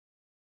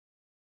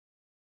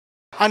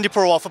Andi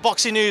Purewal for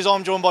Boxing News.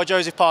 I'm joined by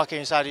Joseph Parker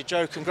in Saudi.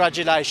 Joe,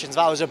 congratulations.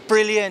 That was a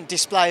brilliant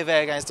display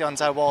there against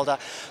Deontay Wilder.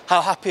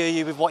 How happy are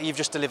you with what you've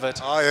just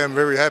delivered? I am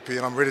very happy,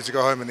 and I'm ready to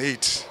go home and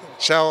eat.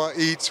 Shower,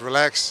 eat,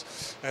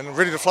 relax, and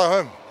ready to fly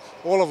home.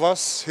 All of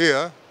us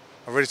here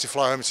are ready to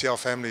fly home and see our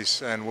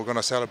families, and we're going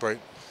to celebrate.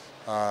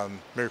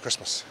 Merry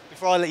Christmas.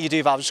 Before I let you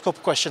do that, just a couple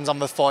of questions on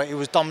the fight. It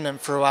was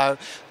dominant throughout.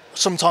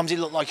 Sometimes it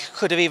looked like you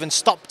could have even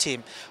stopped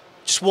him.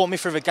 Just walk me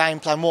through the game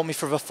plan, walk me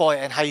through the fight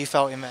and how you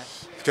felt in there.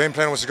 The game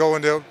plan was to go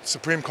in there,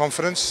 supreme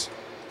confidence,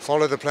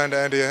 follow the plan to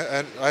Andy,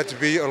 and I had to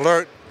be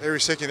alert every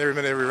second, every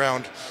minute, every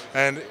round,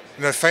 and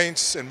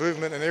feints and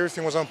movement and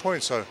everything was on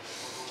point. So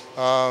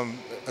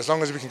as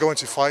long as we can go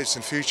into fights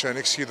in future and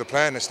execute the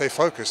plan and stay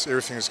focused,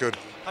 everything is good.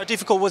 How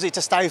difficult was it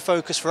to stay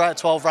focused throughout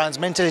 12 rounds,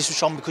 mentally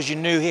switch on, because you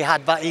knew he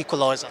had that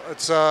equaliser?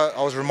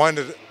 I was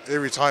reminded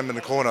every time in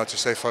the corner to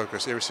stay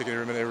focused, every second,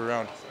 every minute, every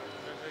round,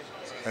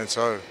 and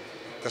so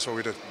that's what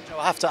we did.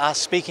 I have to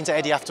ask, speaking to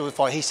Eddie after the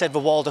fight, he said the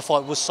Wilder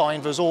fight was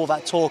signed. There was all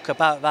that talk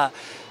about that.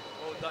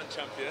 Well done,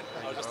 champion.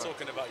 I was just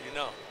talking about you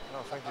now. No,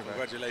 thank you, man.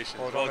 Congratulations.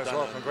 Well done as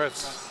well.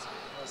 Congrats.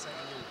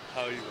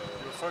 How are you? You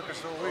were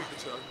focused all week.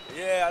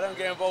 Yeah, I don't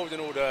get involved in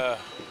all the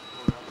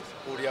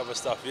other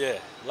stuff. Yeah,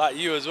 like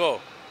you as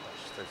well.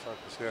 Stay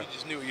focused. Yeah. You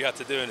just knew what you had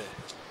to do in it.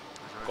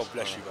 God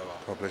bless you, brother.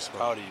 God bless you.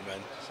 Proud of you, man.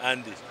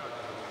 Andy.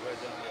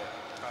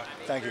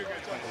 Thank you.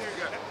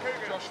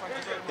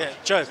 Yeah,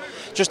 Joe,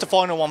 just a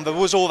final one. There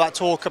was all that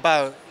talk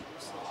about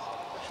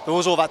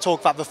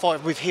the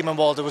fight with him and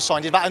Wilder was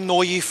signed. Did that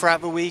annoy you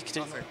throughout the week?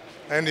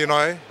 Andy and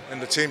I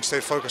and the team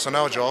stayed focused on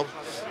our job.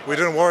 We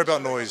didn't worry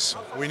about noise.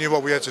 We knew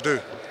what we had to do.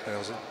 That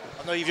was it.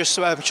 I know you've just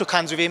shook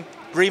hands with him.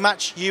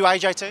 Rematch, you,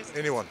 AJ too?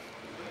 Anyone.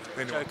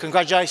 Joe,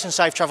 congratulations,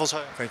 safe travels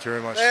home. Thank you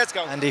very much. Let's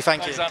go. Andy,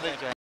 thank you. Thanks,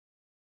 Andy.